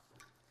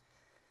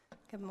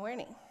Good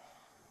morning.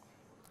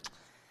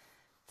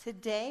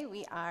 Today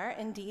we are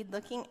indeed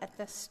looking at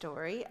the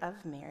story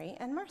of Mary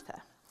and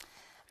Martha.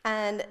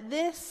 And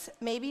this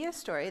may be a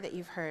story that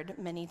you've heard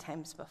many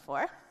times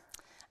before.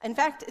 In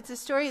fact, it's a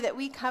story that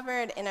we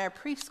covered in our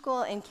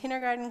preschool and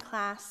kindergarten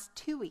class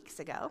 2 weeks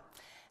ago,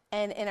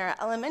 and in our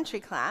elementary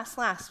class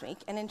last week,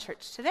 and in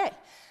church today.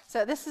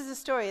 So this is a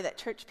story that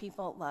church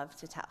people love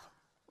to tell.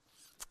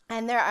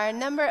 And there are a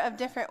number of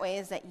different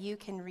ways that you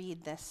can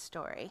read this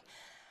story.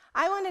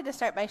 I wanted to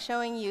start by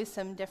showing you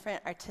some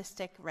different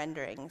artistic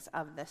renderings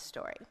of this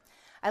story.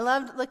 I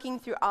loved looking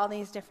through all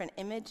these different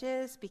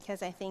images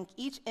because I think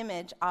each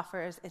image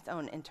offers its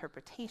own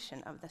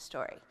interpretation of the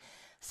story.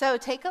 So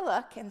take a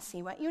look and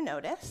see what you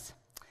notice.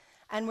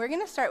 And we're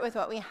going to start with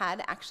what we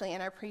had actually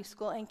in our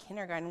preschool and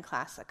kindergarten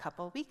class a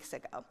couple weeks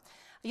ago.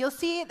 You'll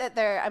see that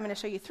I'm going to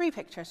show you 3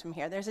 pictures from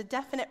here. There's a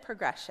definite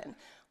progression.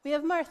 We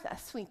have Martha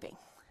sweeping,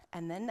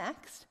 and then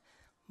next,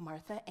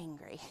 Martha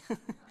angry.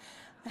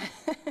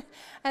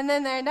 And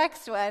then their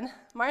next one,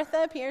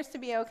 Martha appears to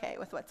be okay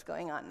with what's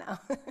going on now.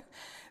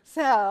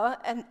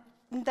 And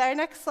our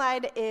next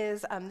slide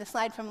is the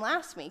slide from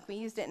last week. We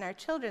used it in our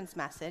children's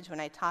message when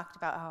I talked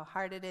about how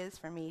hard it is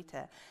for me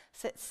to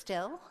sit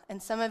still,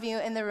 and some of you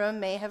in the room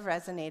may have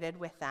resonated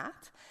with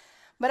that.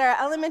 But our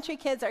elementary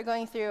kids are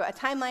going through a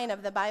timeline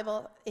of the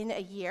Bible in a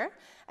year,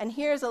 and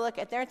here's a look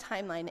at their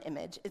timeline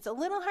image. It's a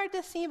little hard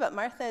to see, but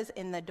Martha is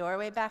in the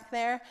doorway back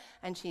there,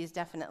 and she's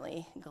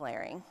definitely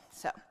glaring.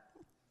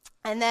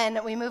 And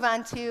then we move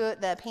on to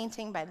the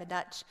painting by the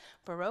Dutch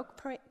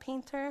Baroque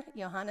painter,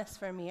 Johannes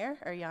Vermeer,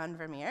 or Jan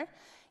Vermeer.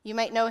 You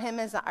might know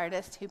him as the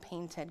artist who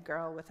painted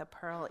Girl with a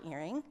Pearl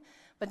Earring,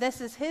 but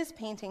this is his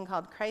painting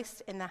called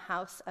Christ in the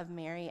House of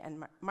Mary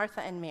and Martha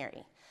and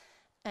Mary.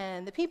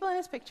 And the people in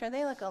his picture,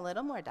 they look a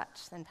little more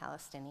Dutch than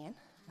Palestinian.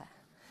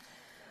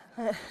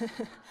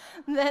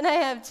 Then I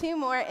have 2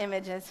 more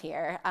images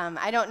here.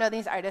 I don't know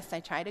these artists. I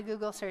tried a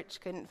Google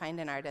search, couldn't find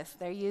an artist.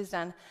 They're used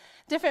on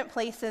different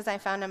places. I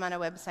found them on a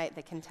website,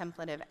 The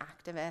Contemplative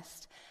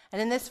Activist.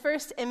 And in this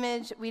first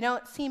image, we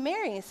don't see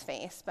Mary's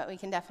face, but we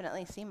can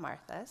definitely see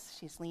Martha's.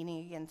 She's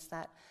leaning against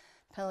that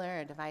pillar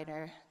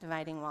or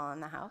dividing wall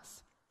in the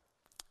house.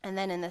 And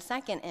then in the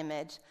second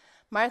image,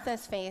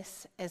 Martha's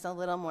face is a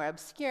little more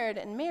obscured,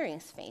 and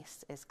Mary's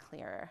face is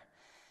clearer.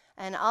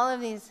 And all of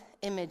these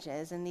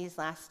images, and these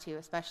last 2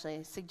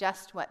 especially,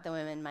 suggest what the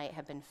women might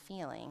have been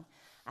feeling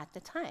at the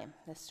time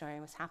this story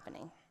was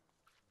happening.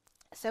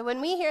 So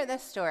when we hear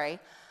this story,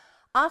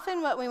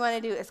 often what we want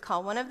to do is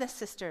call one of the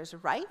sisters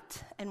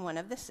right and one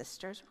of the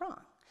sisters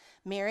wrong.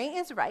 Mary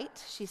is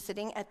right. She's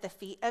sitting at the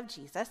feet of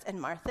Jesus, and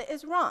Martha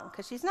is wrong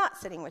because she's not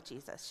sitting with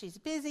Jesus. She's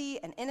busy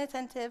and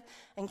inattentive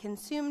and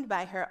consumed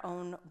by her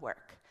own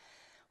work.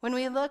 When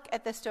we look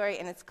at the story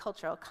in its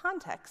cultural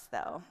context,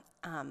 though,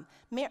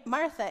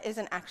 Martha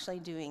isn't actually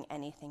doing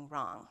anything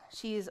wrong.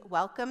 She's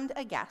welcomed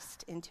a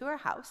guest into her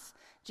house,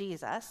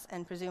 Jesus,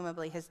 and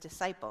presumably his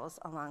disciples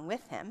along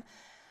with him,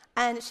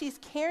 and she's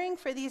caring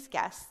for these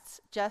guests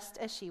just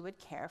as she would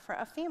care for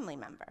a family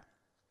member.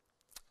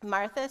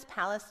 Martha's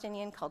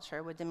Palestinian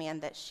culture would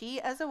demand that she,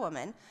 as a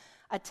woman,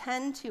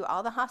 attend to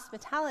all the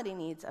hospitality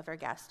needs of her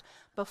guest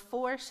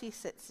before she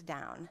sits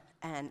down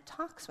and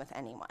talks with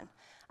anyone.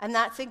 And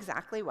that's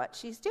exactly what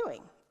she's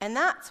doing. And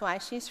that's why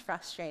she's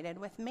frustrated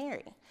with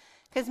Mary,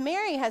 because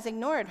Mary has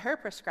ignored her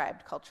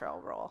prescribed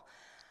cultural role.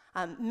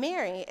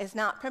 Mary is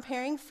not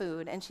preparing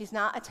food, and she's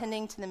not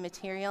attending to the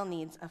material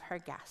needs of her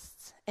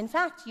guests. In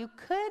fact, you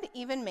could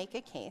even make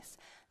a case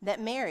that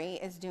Mary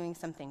is doing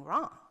something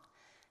wrong.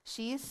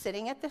 She's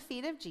sitting at the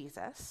feet of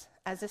Jesus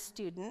as a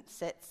student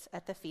sits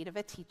at the feet of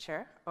a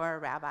teacher or a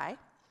rabbi.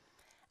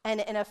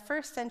 And in a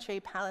first-century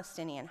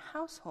Palestinian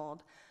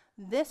household,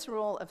 this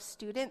role of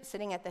student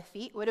sitting at the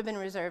feet would have been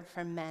reserved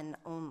for men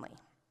only.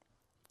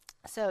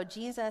 So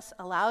Jesus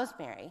allows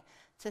Mary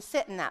to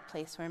sit in that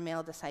place where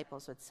male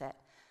disciples would sit,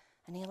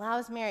 and he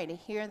allows Mary to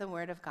hear the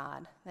word of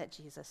God that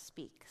Jesus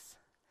speaks.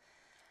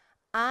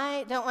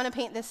 I don't want to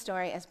paint this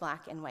story as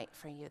black and white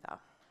for you, though.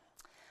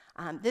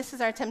 This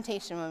is our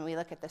temptation when we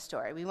look at the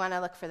story. We want to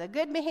look for the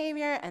good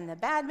behavior and the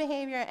bad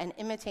behavior and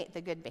imitate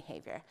the good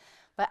behavior.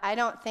 But I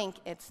don't think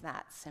it's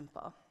that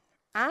simple.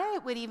 I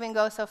would even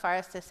go so far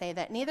as to say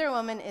that neither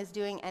woman is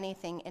doing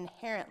anything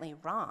inherently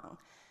wrong.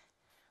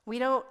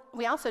 We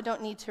also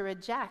don't need to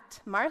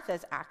reject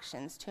Martha's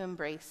actions to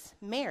embrace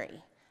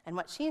Mary and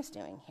what she's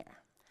doing here.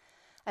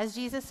 As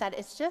Jesus said,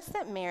 it's just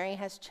that Mary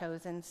has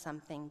chosen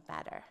something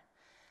better.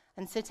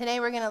 And so today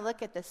we're going to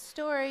look at the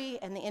story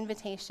and the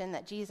invitation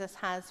that Jesus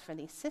has for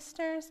these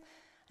sisters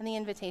and the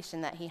invitation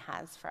that he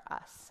has for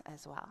us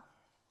as well.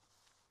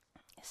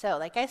 So,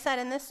 like I said,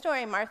 in this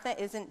story, Martha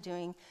isn't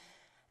doing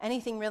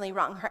anything really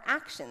wrong. Her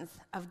actions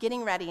of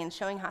getting ready and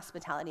showing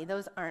hospitality,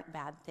 those aren't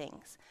bad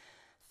things.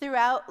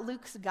 Throughout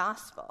Luke's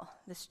gospel,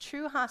 this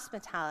true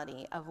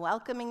hospitality of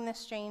welcoming the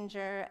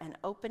stranger and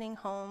opening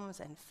homes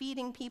and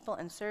feeding people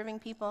and serving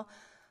people,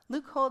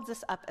 Luke holds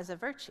this up as a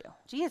virtue.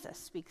 Jesus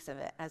speaks of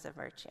it as a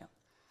virtue.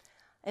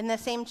 In the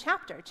same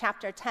chapter,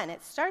 chapter 10,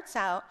 it starts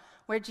out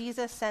where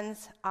Jesus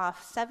sends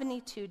off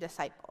 72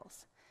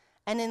 disciples.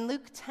 And in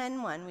Luke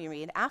 10:1 we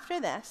read, "After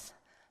this,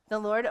 the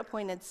Lord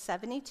appointed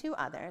 72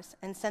 others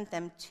and sent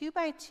them 2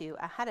 by 2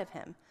 ahead of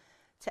him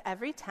to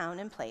every town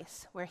and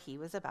place where he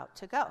was about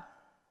to go."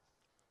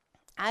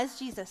 As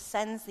Jesus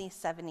sends these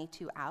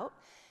 72 out,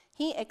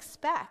 he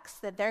expects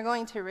that they're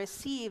going to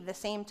receive the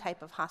same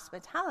type of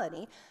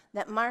hospitality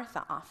that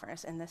Martha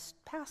offers in this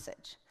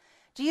passage.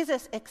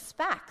 Jesus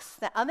expects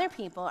that other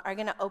people are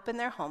going to open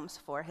their homes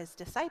for his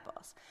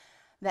disciples,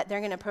 that they're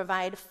going to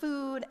provide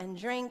food and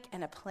drink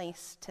and a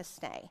place to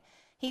stay.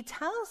 He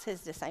tells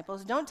his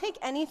disciples, don't take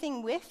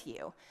anything with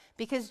you,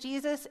 because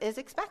Jesus is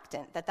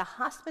expectant that the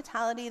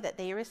hospitality that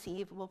they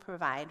receive will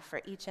provide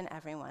for each and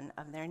every one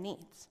of their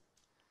needs.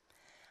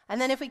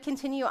 And then if we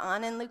continue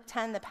on in Luke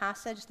 10, the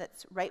passage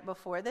that's right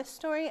before this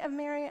story of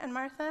Mary and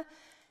Martha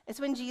is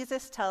when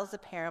Jesus tells the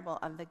parable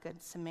of the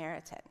Good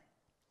Samaritan.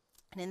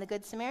 And in the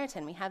Good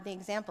Samaritan, we have the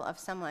example of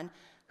someone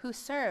who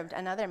served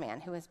another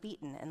man who was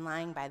beaten and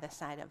lying by the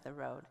side of the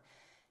road.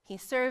 He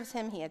serves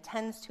him, he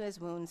attends to his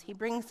wounds, he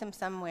brings him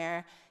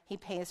somewhere, he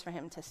pays for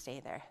him to stay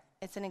there.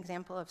 It's an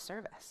example of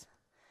service.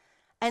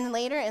 And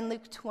later in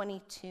Luke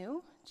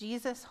 22,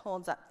 Jesus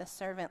holds up the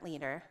servant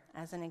leader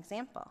as an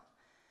example.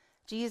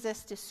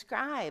 Jesus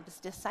describes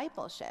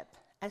discipleship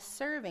as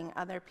serving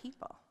other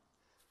people.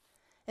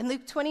 In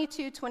Luke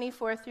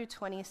 22:24 through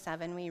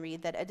 27, we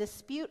read that a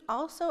dispute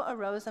also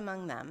arose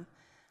among them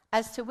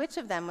as to which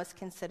of them was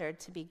considered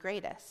to be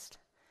greatest.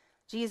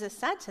 Jesus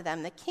said to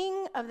them, "The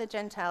king of the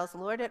Gentiles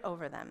lord it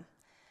over them,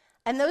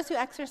 and those who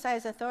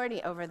exercise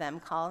authority over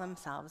them call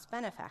themselves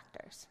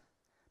benefactors.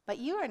 But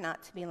you are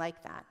not to be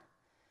like that.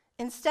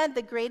 Instead,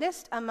 the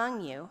greatest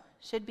among you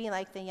should be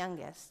like the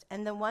youngest,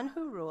 and the one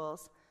who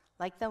rules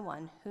like the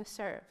one who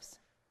serves.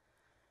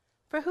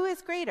 For who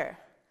is greater,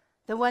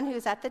 the one who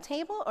is at the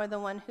table or the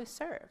one who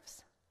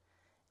serves?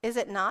 Is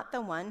it not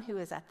the one who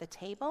is at the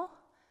table?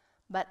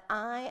 But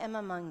I am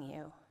among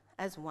you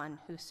as one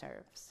who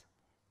serves."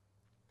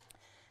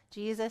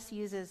 Jesus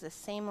uses the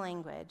same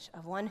language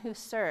of one who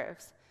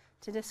serves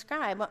to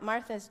describe what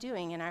Martha is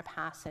doing in our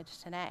passage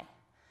today.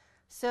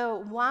 So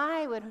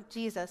why would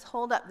Jesus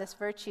hold up this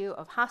virtue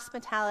of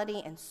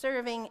hospitality and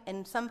serving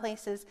in some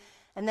places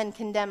and then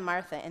condemn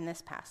Martha in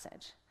this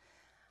passage?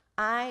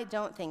 I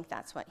don't think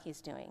that's what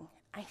he's doing.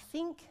 I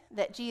think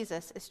that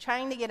Jesus is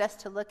trying to get us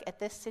to look at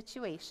this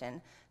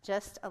situation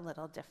just a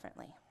little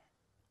differently.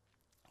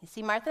 You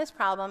see, Martha's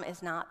problem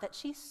is not that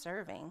she's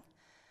serving.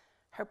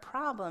 Her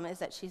problem is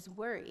that she's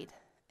worried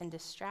and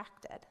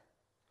distracted.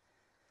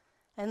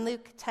 In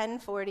Luke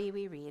 10:40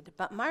 we read,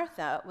 "But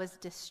Martha was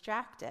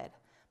distracted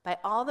by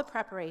all the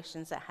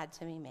preparations that had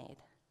to be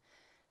made.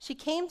 She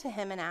came to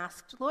him and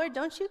asked, 'Lord,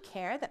 don't you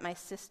care that my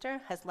sister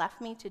has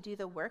left me to do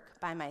the work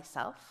by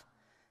myself?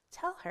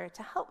 Tell her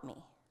to help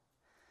me.'"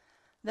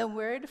 The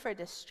word for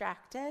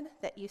distracted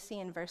that you see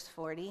in verse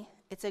 40,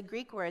 it's a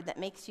Greek word that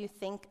makes you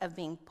think of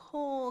being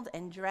pulled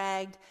and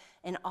dragged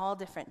in all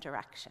different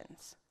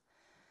directions.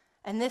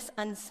 And this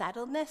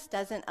unsettledness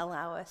doesn't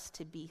allow us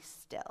to be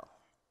still.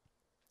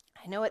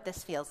 I know what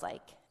this feels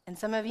like, and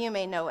some of you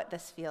may know what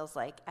this feels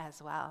like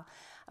as well,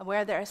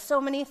 where there are so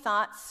many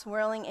thoughts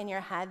swirling in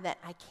your head that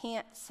I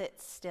can't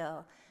sit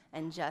still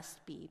and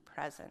just be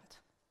present.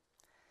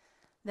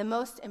 The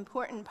most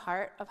important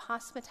part of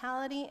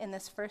hospitality in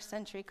this first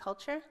century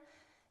culture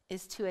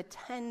is to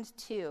attend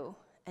to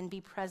and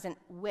be present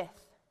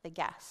with the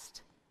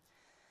guest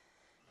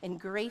in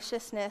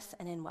graciousness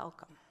and in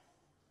welcome.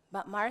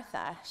 But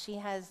Martha, she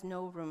has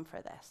no room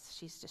for this.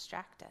 She's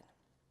distracted.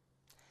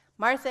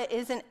 Martha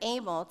isn't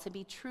able to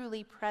be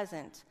truly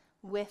present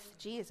with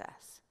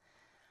Jesus.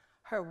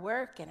 Her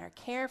work and her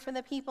care for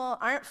the people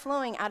aren't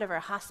flowing out of her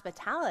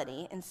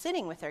hospitality and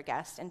sitting with her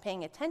guest and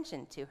paying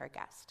attention to her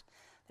guest.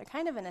 They're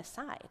kind of an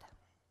aside.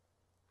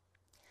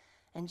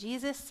 And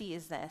Jesus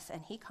sees this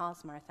and he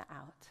calls Martha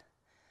out.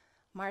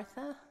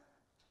 "Martha,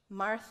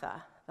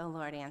 Martha," the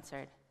Lord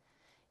answered,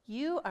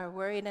 "you are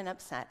worried and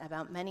upset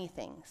about many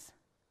things,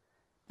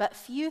 but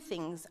few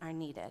things are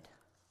needed,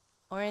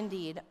 or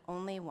indeed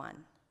only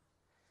one.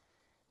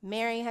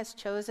 Mary has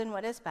chosen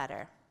what is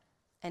better,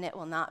 and it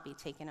will not be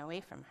taken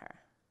away from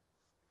her."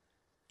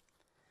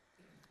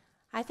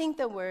 I think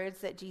the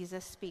words that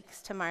Jesus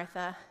speaks to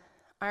Martha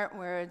aren't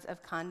words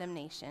of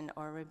condemnation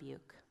or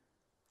rebuke,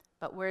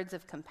 but words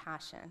of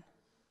compassion.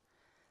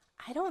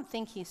 I don't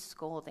think he's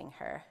scolding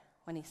her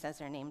when he says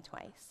her name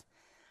twice.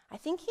 I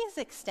think he's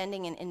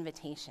extending an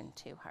invitation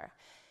to her.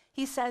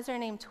 He says her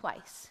name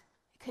twice.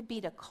 It could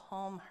be to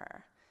calm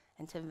her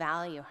and to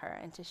value her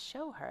and to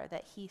show her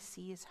that he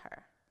sees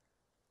her.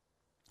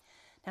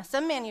 Now,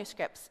 some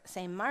manuscripts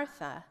say,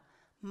 "Martha,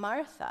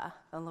 Martha,"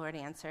 the Lord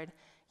answered,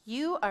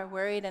 "you are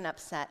worried and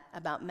upset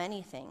about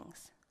many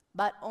things,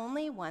 but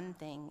only one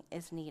thing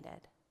is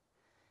needed.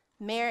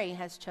 Mary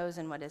has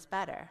chosen what is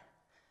better,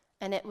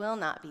 and it will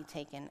not be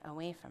taken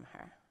away from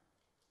her."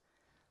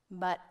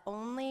 But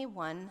only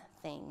one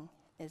thing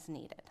is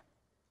needed.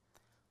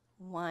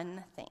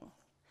 One thing.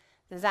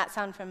 Does that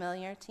sound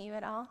familiar to you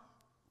at all?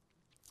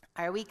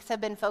 Our weeks have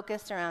been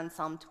focused around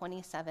Psalm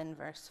 27,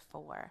 verse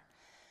 4.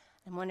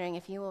 I'm wondering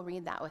if you will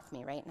read that with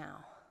me right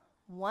now.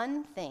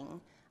 One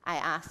thing I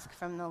ask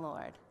from the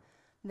Lord,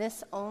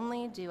 this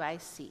only do I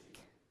seek,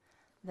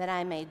 that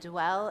I may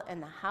dwell in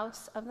the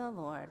house of the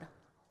Lord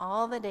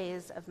all the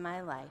days of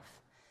my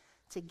life,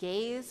 to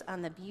gaze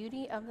on the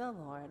beauty of the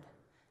Lord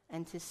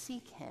and to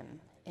seek him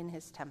in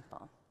his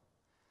temple.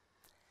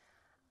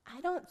 I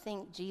don't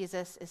think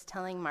Jesus is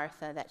telling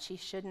Martha that she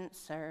shouldn't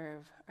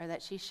serve or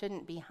that she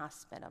shouldn't be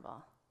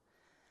hospitable.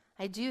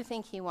 I do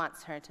think he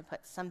wants her to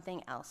put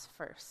something else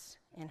first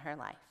in her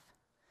life.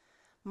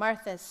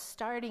 Martha's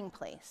starting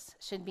place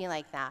should be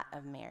like that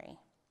of Mary.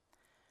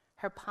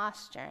 Her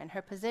posture and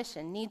her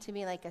position need to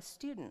be like a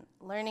student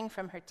learning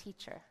from her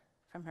teacher,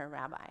 from her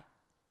rabbi.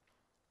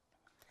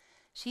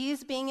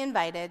 She's being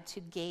invited to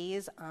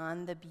gaze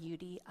on the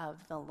beauty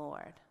of the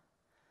Lord.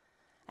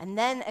 And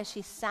then as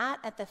she sat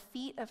at the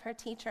feet of her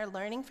teacher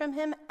learning from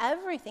him,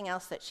 everything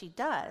else that she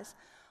does,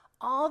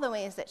 all the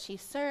ways that she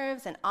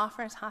serves and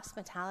offers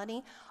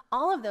hospitality,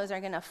 all of those are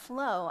going to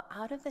flow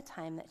out of the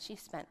time that she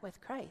spent with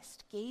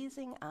Christ,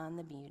 gazing on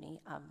the beauty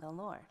of the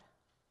Lord.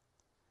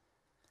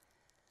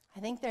 I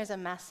think there's a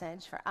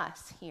message for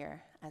us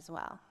here as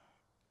well.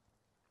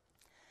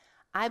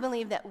 I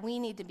believe that we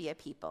need to be a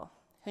people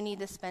who need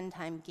to spend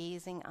time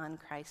gazing on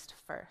Christ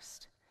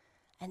first.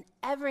 And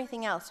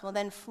everything else will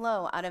then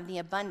flow out of the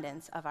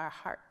abundance of our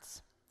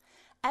hearts.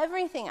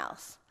 Everything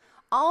else,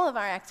 all of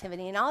our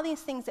activity and all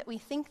these things that we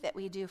think that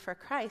we do for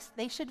Christ,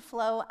 they should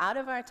flow out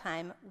of our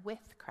time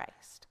with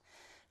Christ.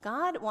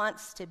 God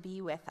wants to be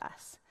with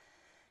us.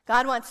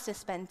 God wants to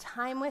spend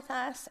time with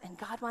us, and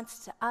God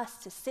wants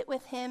us to sit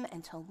with him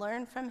and to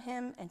learn from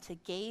him and to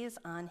gaze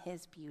on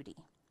his beauty.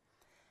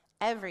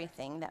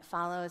 Everything that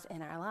follows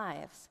in our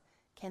lives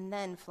can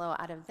then flow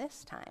out of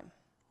this time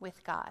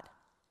with God.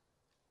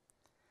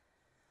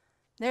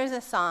 There's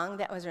a song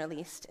that was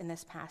released in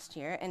this past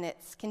year, and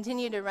it's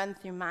continued to run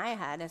through my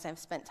head as I've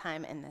spent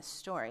time in this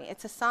story.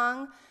 It's a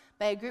song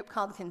by a group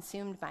called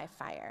Consumed by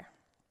Fire,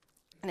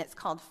 and it's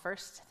called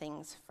First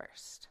Things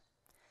First.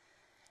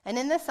 And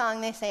in the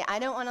song, they say, I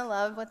don't want to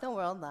love what the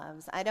world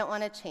loves. I don't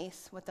want to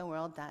chase what the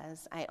world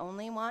does. I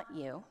only want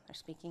you. They're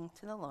speaking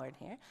to the Lord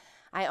here.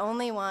 I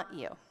only want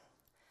you.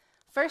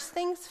 First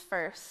things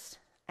first,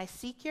 I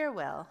seek your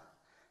will,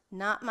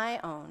 not my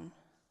own.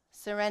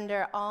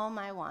 Surrender all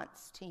my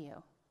wants to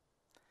you.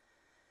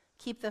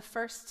 Keep the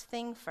first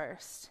thing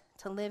first,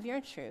 to live your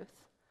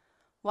truth.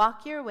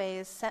 Walk your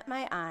ways, set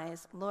my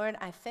eyes. Lord,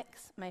 I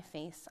fix my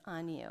face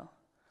on you.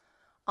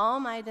 All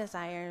my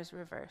desires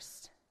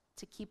reversed,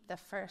 to keep the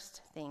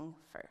first thing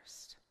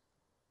first.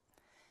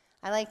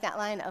 I like that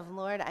line of,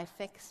 Lord, I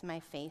fix my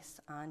face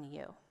on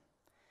you.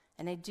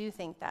 And I do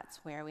think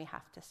that's where we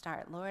have to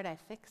start. Lord, I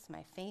fix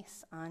my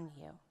face on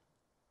you.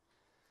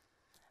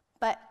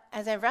 But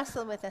as I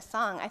wrestled with this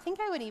song, I think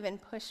I would even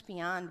push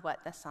beyond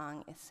what the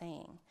song is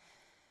saying.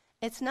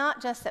 It's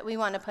not just that we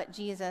want to put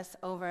Jesus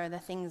over the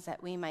things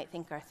that we might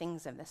think are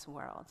things of this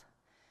world.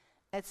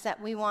 It's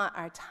that we want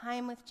our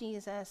time with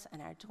Jesus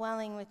and our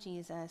dwelling with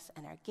Jesus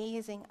and our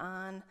gazing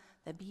on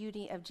the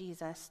beauty of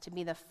Jesus to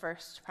be the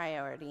first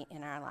priority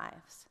in our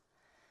lives.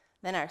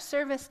 Then our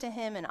service to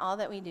him and all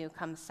that we do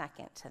comes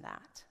second to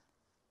that.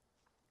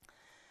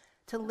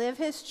 To live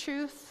his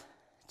truth,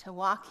 to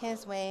walk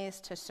his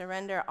ways, to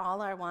surrender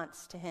all our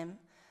wants to him,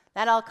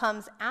 that all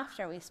comes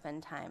after we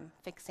spend time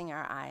fixing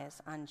our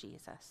eyes on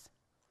Jesus.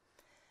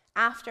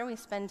 After we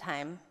spend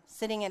time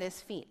sitting at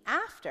his feet,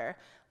 after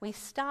we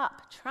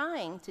stop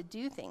trying to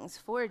do things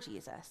for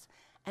Jesus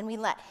and we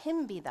let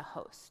him be the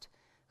host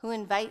who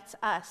invites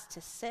us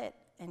to sit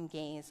and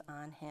gaze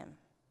on him.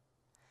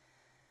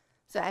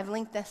 So I've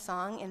linked this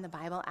song in the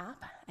Bible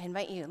app. I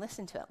invite you to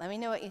listen to it. Let me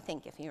know what you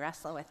think if you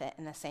wrestle with it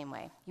in the same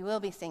way. You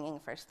will be singing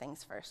First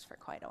Things First for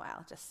quite a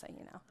while, just so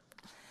you know.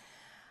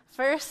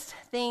 First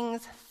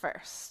things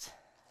first.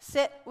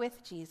 Sit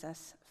with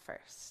Jesus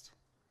first.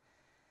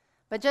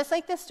 But just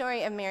like the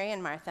story of Mary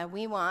and Martha,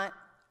 we want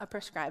a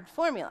prescribed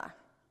formula.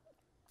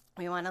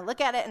 We want to look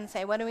at it and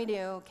say, what do we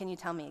do? Can you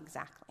tell me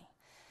exactly?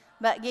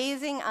 But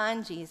gazing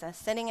on Jesus,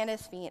 sitting at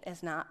his feet,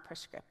 is not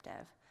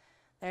prescriptive.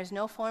 There's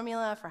no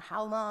formula for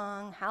how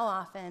long, how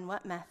often,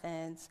 what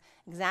methods,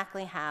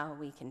 exactly how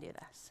we can do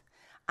this.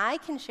 I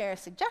can share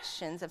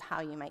suggestions of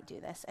how you might do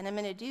this, and I'm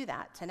going to do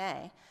that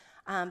today.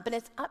 But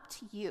it's up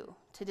to you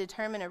to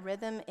determine a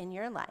rhythm in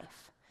your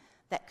life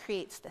that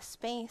creates the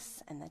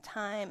space and the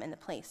time and the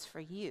place for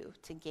you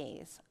to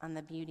gaze on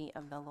the beauty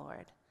of the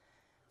Lord,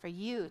 for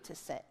you to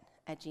sit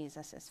at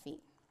Jesus'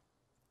 feet.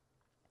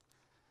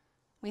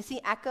 We see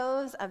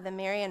echoes of the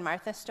Mary and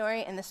Martha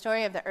story in the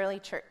story of the early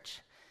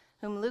church,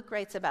 whom Luke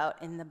writes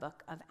about in the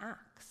book of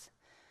Acts.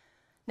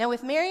 Now,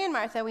 with Mary and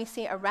Martha, we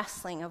see a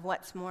wrestling of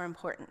what's more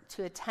important,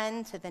 to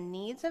attend to the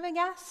needs of a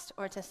guest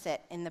or to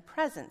sit in the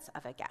presence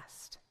of a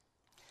guest.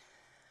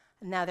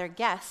 Now, their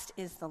guest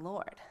is the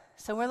Lord.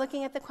 So we're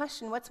looking at the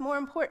question, what's more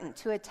important,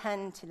 to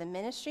attend to the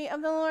ministry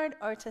of the Lord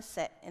or to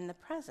sit in the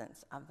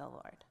presence of the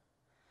Lord?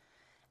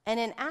 And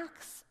in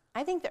Acts,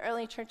 I think the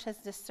early church has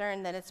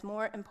discerned that it's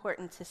more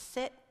important to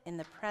sit in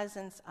the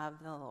presence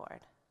of the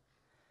Lord.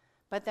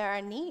 But there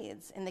are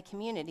needs in the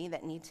community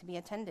that need to be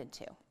attended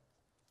to.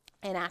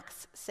 In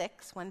Acts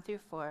 6, 1 through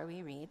 4,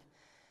 we read,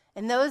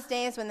 "In those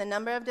days when the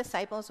number of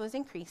disciples was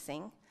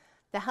increasing,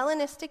 the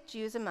Hellenistic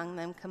Jews among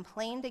them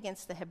complained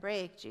against the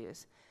Hebraic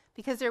Jews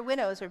because their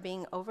widows were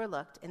being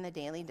overlooked in the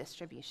daily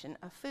distribution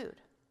of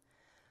food.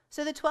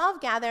 So the 12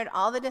 gathered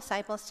all the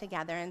disciples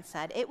together and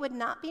said, 'It would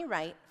not be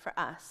right for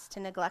us to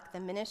neglect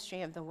the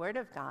ministry of the word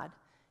of God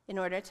in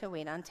order to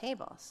wait on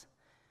tables.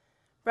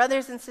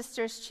 Brothers and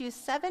sisters, choose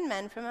 7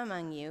 men from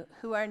among you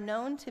who are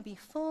known to be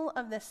full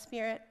of the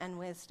Spirit and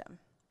wisdom.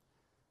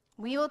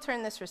 We will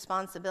turn this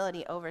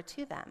responsibility over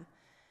to them,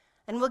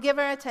 and we'll give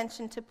our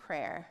attention to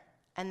prayer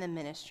and the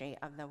ministry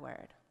of the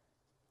word.'"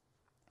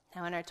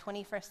 Now, in our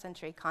 21st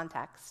century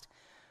context,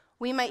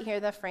 we might hear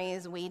the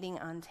phrase waiting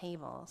on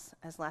tables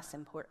as less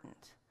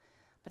important,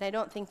 but I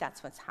don't think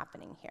that's what's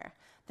happening here.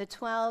 The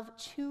 12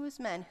 choose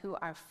men who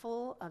are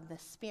full of the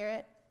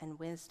Spirit and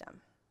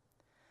wisdom.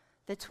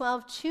 The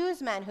 12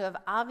 choose men who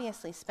have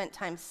obviously spent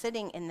time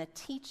sitting in the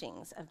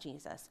teachings of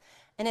Jesus,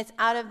 and it's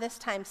out of this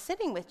time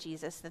sitting with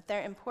Jesus that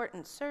their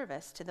important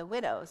service to the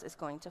widows is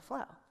going to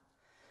flow.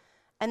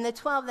 And the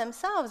 12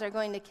 themselves are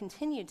going to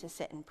continue to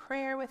sit in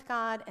prayer with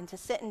God and to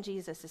sit in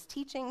Jesus'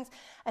 teachings,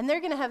 and they're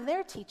going to have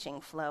their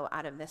teaching flow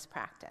out of this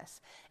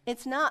practice.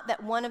 It's not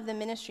that one of the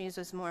ministries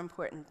was more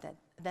important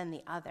than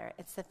the other.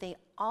 It's that they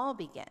all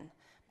begin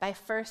by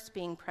first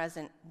being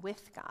present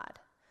with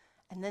God.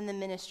 And then the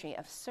ministry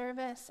of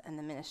service and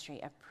the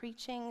ministry of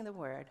preaching the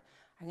word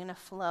are going to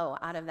flow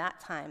out of that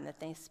time that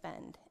they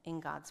spend in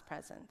God's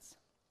presence.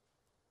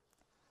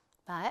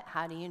 But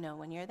how do you know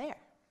when you're there?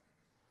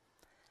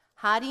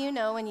 How do you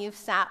know when you've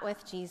sat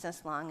with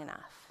Jesus long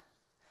enough?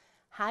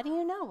 How do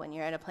you know when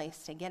you're at a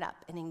place to get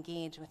up and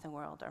engage with the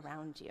world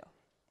around you?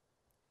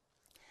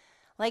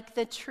 Like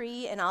the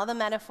tree and all the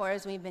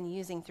metaphors we've been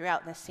using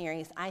throughout this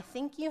series, I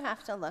think you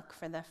have to look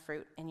for the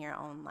fruit in your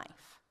own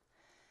life.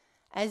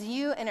 As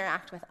you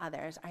interact with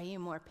others, are you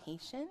more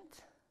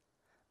patient,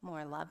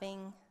 more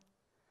loving,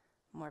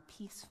 more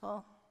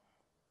peaceful?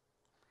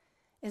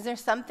 Is there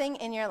something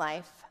in your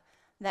life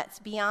that's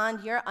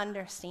beyond your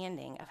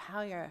understanding of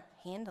how you're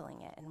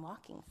handling it and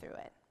walking through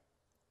it?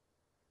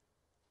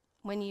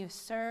 When you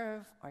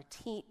serve or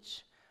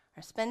teach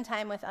or spend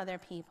time with other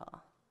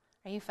people,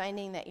 are you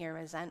finding that you're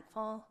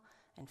resentful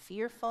and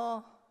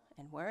fearful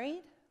and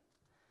worried?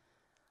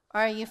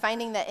 Or are you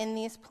finding that in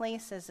these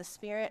places the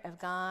Spirit of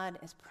God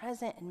is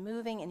present and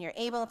moving and you're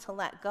able to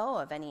let go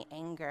of any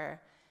anger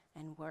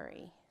and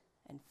worry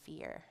and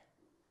fear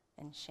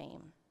and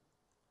shame?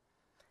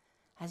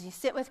 As you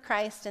sit with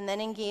Christ and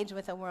then engage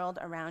with the world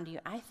around you,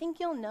 I think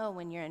you'll know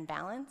when you're in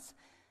balance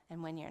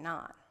and when you're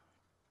not.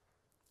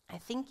 I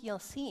think you'll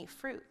see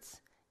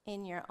fruits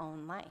in your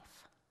own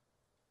life.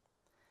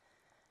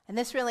 And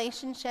this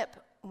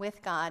relationship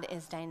with God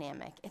is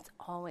dynamic. It's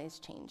always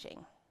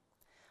changing.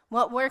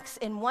 What works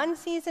in one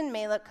season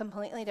may look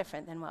completely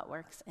different than what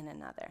works in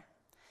another.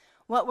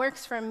 What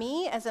works for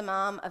me as a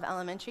mom of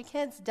elementary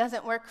kids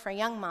doesn't work for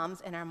young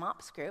moms in our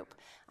MOPS group.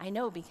 I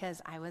know because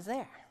I was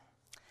there.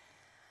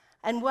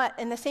 And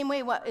in the same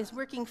way, what is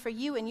working for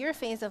you in your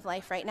phase of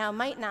life right now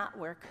might not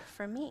work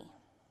for me.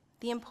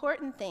 The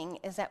important thing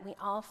is that we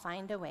all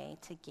find a way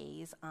to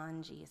gaze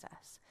on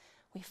Jesus.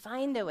 We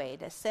find a way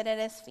to sit at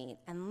his feet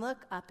and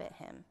look up at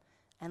him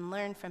and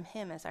learn from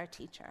him as our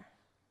teacher.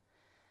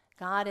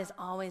 God is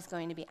always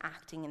going to be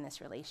acting in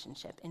this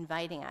relationship,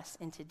 inviting us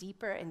into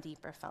deeper and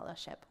deeper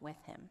fellowship with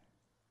him.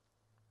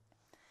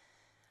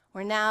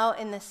 We're now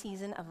in the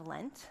season of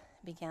Lent.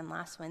 It began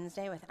last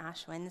Wednesday with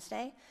Ash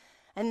Wednesday.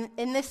 And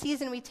in this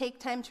season, we take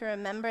time to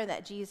remember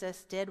that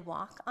Jesus did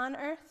walk on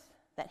earth,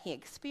 that he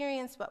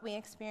experienced what we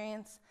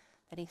experience,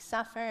 that he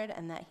suffered,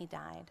 and that he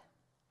died.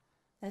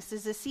 This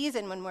is a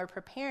season when we're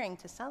preparing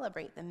to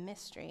celebrate the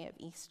mystery of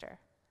Easter.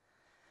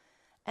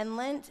 And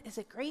Lent is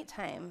a great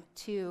time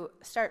to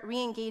start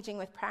re-engaging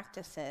with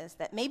practices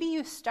that maybe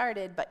you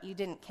started but you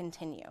didn't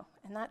continue,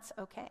 and that's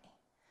okay.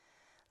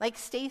 Like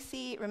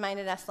Stacy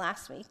reminded us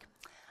last week,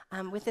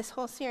 with this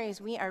whole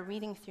series, we are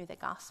reading through the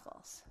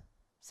Gospels.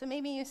 So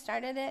maybe you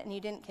started it and you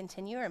didn't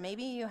continue, or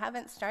maybe you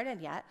haven't started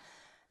yet.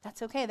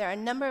 That's okay. There are a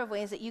number of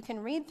ways that you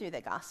can read through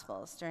the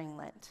Gospels during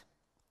Lent.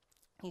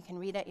 You can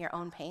read at your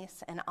own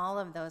pace, and all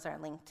of those are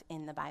linked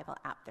in the Bible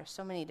app. There's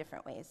so many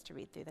different ways to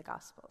read through the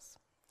Gospels.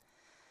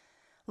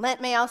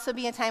 Lent may also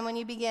be a time when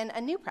you begin a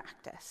new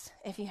practice.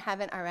 If you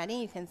haven't already,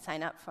 you can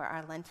sign up for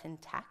our Lenten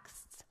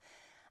texts.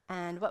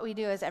 And what we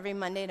do is every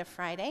Monday to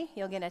Friday,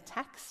 you'll get a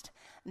text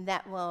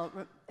that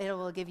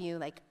will give you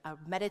like a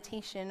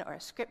meditation or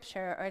a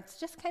scripture, or it's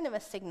just kind of a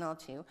signal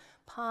to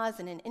pause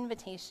and an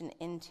invitation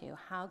into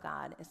how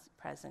God is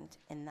present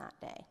in that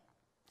day.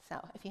 So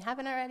if you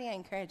haven't already, I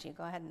encourage you,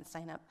 go ahead and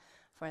sign up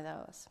for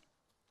those.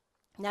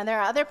 Now, there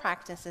are other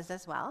practices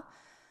as well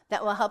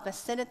that will help us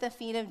sit at the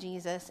feet of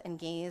Jesus and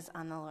gaze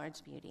on the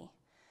Lord's beauty.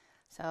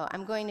 So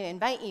I'm going to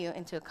invite you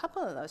into a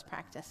couple of those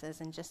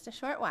practices in just a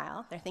short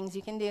while. They're things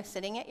you can do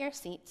sitting at your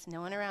seats. No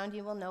one around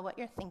you will know what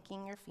you're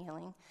thinking or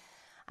feeling.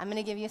 I'm going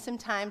to give you some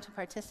time to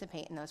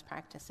participate in those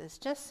practices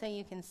just so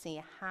you can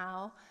see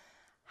how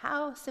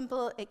how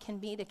simple it can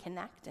be to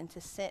connect and to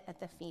sit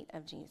at the feet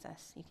of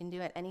Jesus. You can do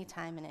it any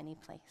time and any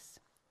place.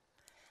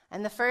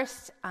 And the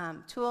first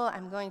tool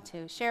I'm going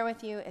to share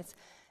with you is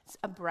it's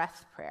a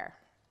breath prayer.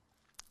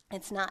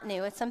 It's not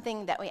new. It's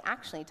something that we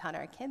actually taught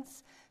our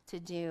kids to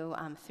do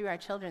through our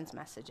children's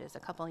messages a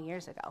couple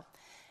years ago.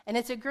 And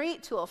it's a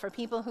great tool for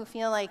people who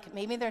feel like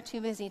maybe they're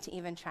too busy to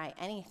even try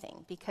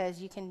anything,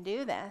 because you can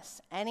do this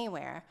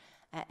anywhere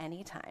at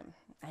any time.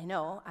 I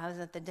know, I was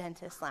at the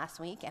dentist last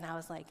week and I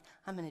was like,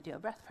 I'm going to do a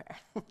breath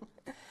prayer.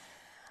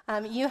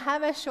 You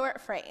have a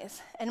short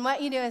phrase, and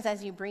what you do is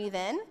as you breathe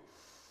in,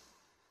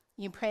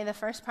 you pray the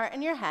first part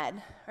in your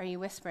head, or you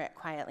whisper it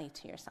quietly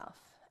to yourself.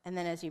 And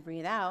then as you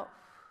breathe out,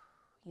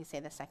 you say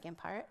the second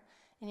part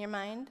in your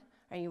mind,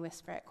 or you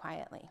whisper it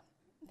quietly.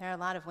 There are a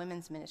lot of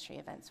women's ministry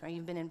events where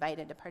you've been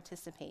invited to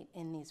participate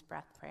in these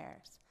breath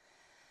prayers.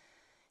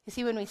 You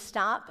see, when we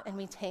stop and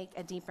we take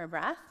a deeper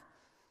breath,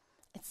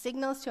 it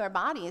signals to our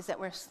bodies that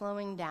we're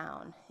slowing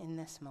down in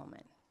this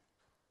moment.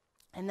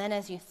 And then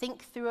as you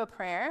think through a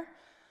prayer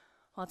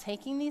while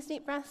taking these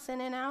deep breaths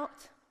in and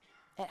out,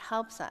 it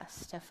helps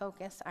us to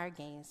focus our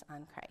gaze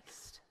on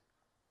Christ.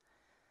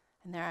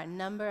 And there are a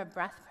number of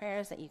breath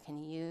prayers that you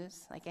can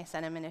use. Like I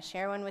said, I'm going to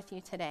share one with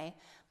you today.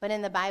 But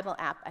in the Bible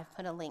app, I've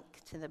put a link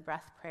to the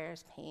breath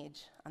prayers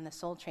page on the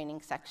soul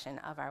training section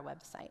of our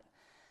website.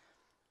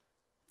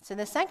 So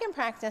the second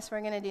practice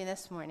we're going to do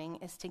this morning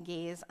is to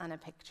gaze on a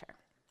picture.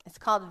 It's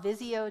called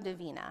Visio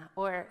Divina,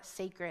 or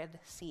sacred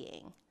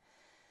seeing.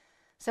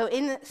 So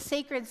in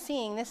sacred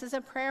seeing, this is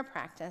a prayer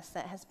practice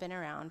that has been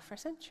around for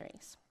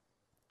centuries.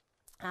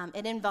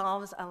 It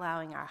involves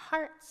allowing our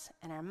hearts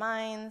and our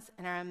minds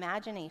and our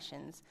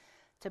imaginations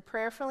to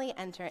prayerfully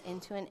enter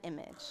into an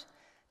image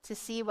to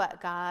see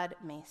what God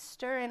may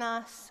stir in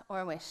us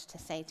or wish to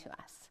say to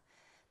us.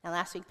 Now,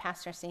 last week,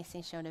 Pastor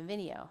Stacy showed a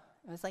video.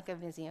 It was like a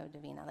Visio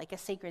Divina, like a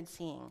sacred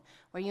seeing,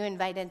 where you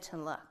invited to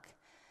look.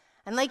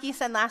 And like you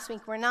said last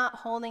week, we're not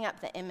holding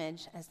up the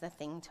image as the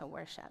thing to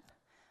worship,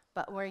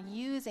 but we're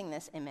using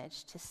this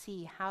image to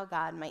see how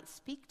God might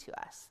speak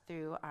to us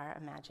through our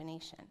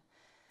imagination.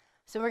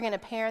 So we're going to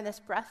pair this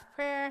breath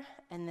prayer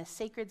and this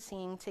sacred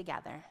seeing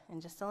together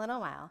in just a little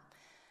while.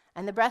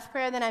 And the breath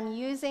prayer that I'm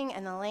using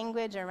and the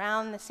language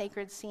around the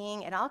sacred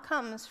seeing, it all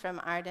comes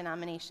from our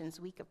denomination's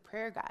Week of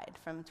Prayer Guide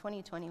from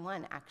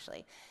 2021,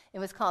 actually. It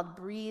was called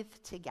Breathe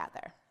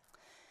Together.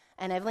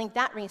 And I've linked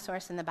that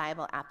resource in the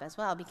Bible app as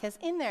well, because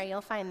in there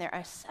you'll find there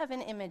are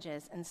 7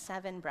 images and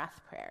 7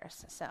 breath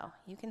prayers. So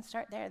you can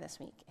start there this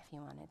week if you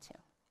wanted to.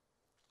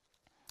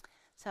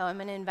 So I'm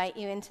going to invite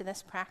you into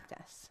this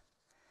practice.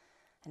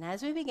 And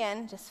as we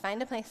begin, just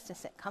find a place to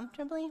sit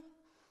comfortably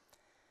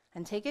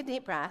and take a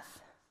deep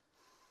breath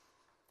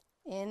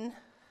in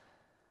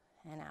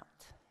and out.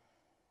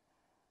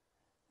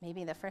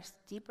 Maybe the first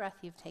deep breath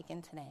you've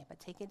taken today,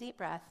 but take a deep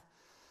breath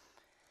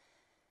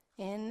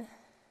in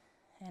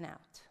and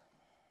out.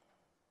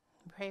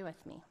 Pray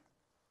with me.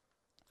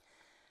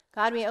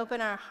 God, we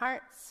open our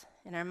hearts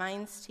and our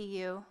minds to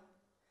you.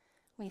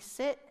 We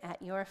sit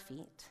at your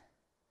feet,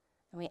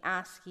 and we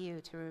ask you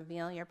to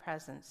reveal your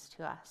presence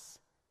to us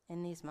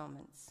in these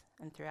moments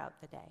and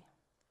throughout the day.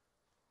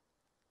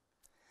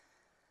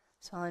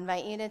 So I'll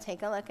invite you to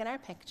take a look at our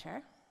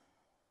picture.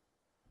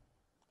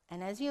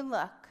 And as you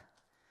look,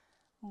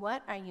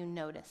 what are you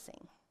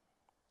noticing?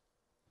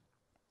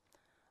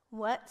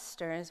 What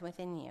stirs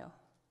within you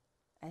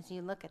as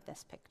you look at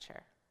this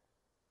picture?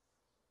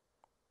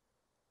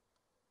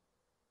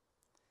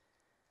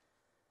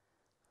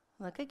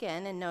 Look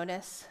again and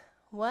notice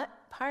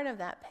what part of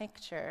that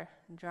picture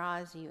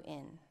draws you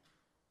in.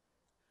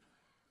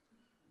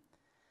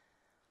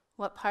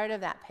 What part of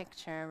that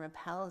picture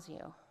repels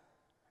you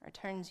or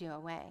turns you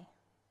away?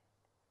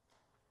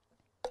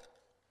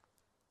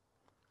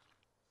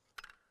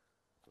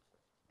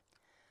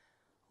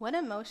 What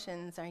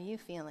emotions are you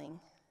feeling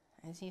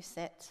as you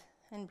sit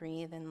and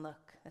breathe and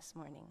look this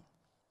morning?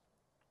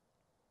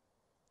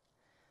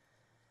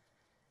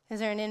 Is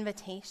there an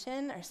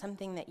invitation or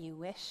something that you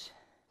wish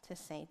to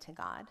say to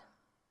God?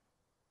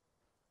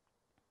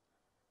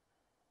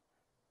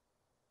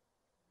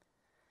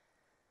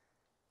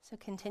 So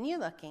continue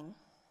looking,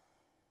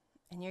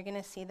 and you're going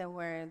to see the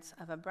words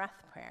of a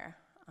breath prayer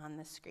on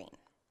the screen.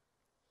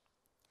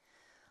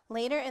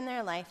 Later in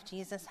their life,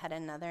 Jesus had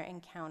another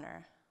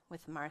encounter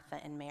with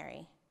Martha and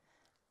Mary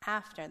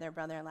after their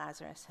brother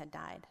Lazarus had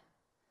died.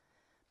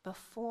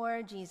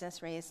 Before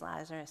Jesus raised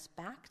Lazarus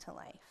back to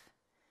life,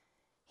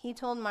 he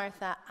told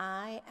Martha,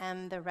 "I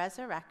am the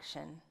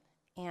resurrection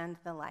and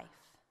the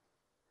life."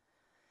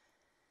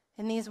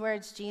 In these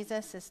words,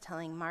 Jesus is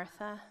telling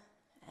Martha,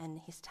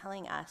 and he's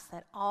telling us,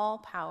 that all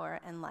power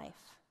and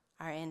life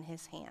are in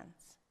his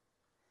hands.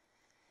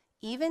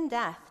 Even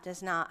death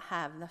does not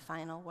have the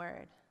final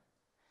word.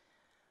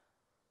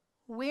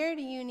 Where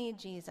do you need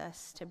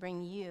Jesus to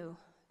bring you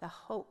the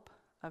hope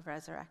of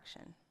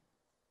resurrection?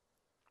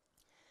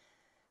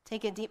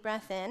 Take a deep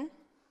breath in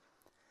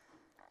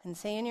and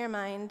say in your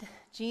mind,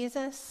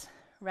 Jesus,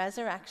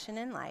 resurrection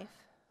and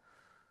life.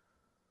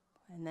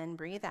 And then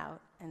breathe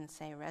out and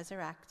say,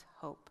 resurrect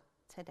hope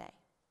today.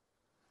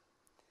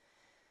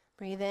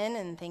 Breathe in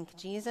and think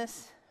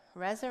Jesus,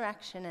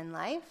 resurrection and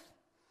life.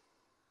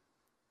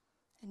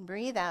 And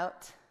breathe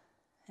out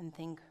and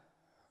think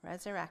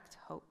resurrect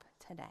hope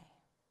today.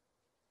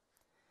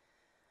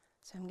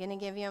 So I'm going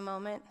to give you a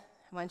moment.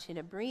 I want you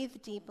to breathe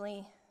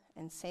deeply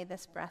and say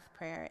this breath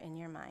prayer in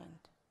your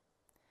mind.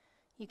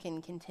 You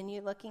can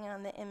continue looking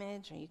on the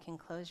image or you can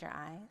close your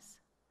eyes.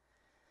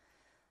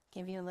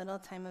 Give you a little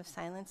time of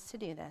silence to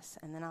do this,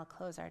 and then I'll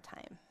close our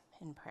time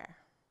in prayer.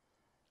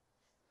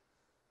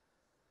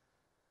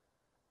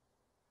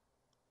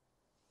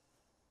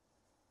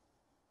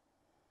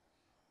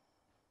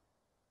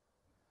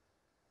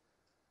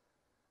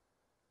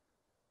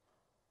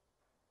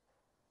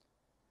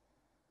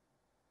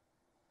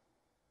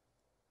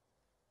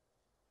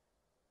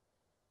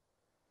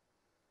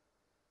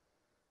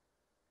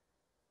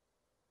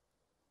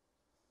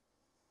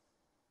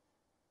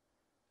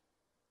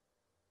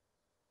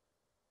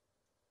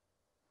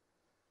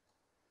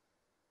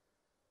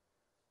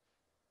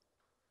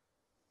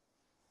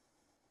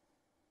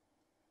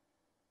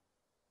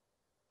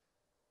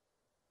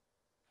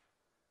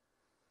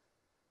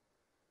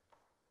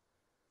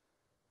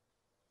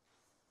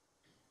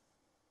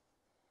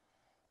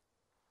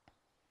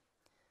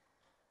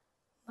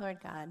 Lord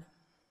God,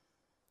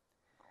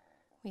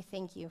 we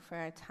thank you for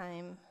our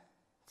time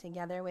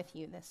together with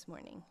you this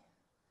morning.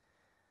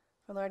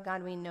 For Lord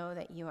God, we know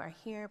that you are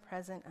here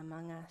present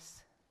among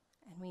us,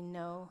 and we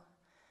know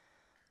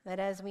that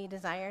as we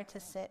desire to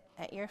sit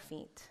at your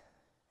feet,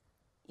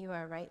 you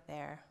are right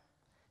there,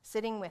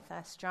 sitting with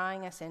us,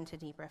 drawing us into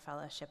deeper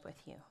fellowship with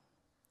you.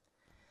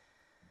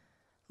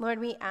 Lord,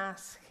 we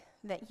ask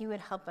that you would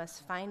help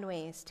us find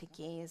ways to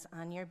gaze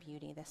on your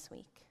beauty this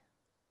week.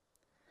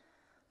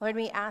 Lord,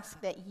 we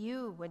ask that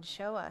you would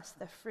show us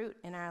the fruit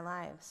in our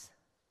lives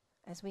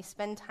as we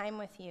spend time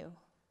with you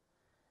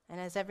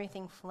and as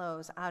everything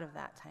flows out of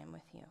that time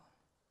with you.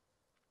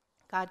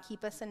 God,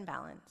 keep us in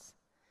balance.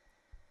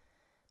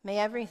 May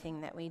everything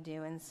that we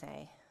do and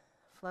say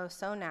flow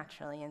so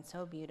naturally and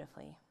so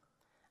beautifully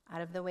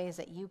out of the ways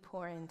that you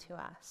pour into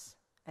us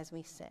as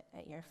we sit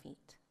at your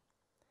feet.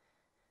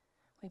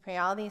 We pray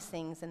all these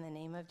things in the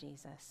name of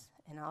Jesus,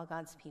 and all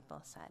God's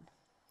people said,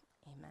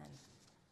 amen.